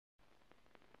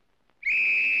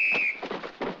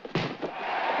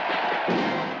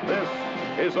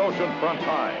is Oceanfront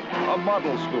High, a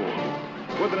model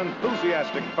school with an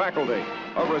enthusiastic faculty,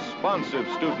 a responsive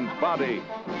student body,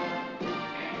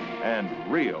 and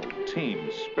real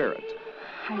team spirit.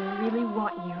 I really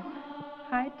want you.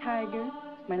 Hi, Tiger.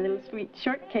 My little sweet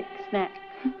shortcake snack.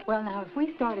 Well, now, if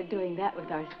we started doing that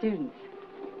with our students,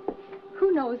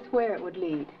 who knows where it would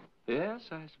lead? Yes,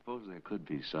 I suppose there could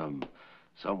be some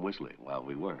whistling while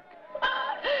we work.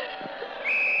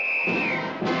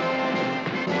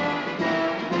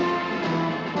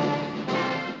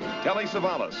 Telly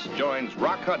Savalas joins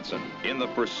Rock Hudson in the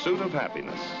pursuit of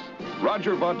happiness.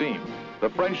 Roger Vadim, the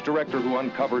French director who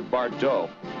uncovered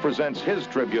Bardot, presents his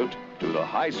tribute to the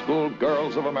high school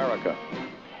girls of America.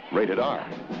 Rated R.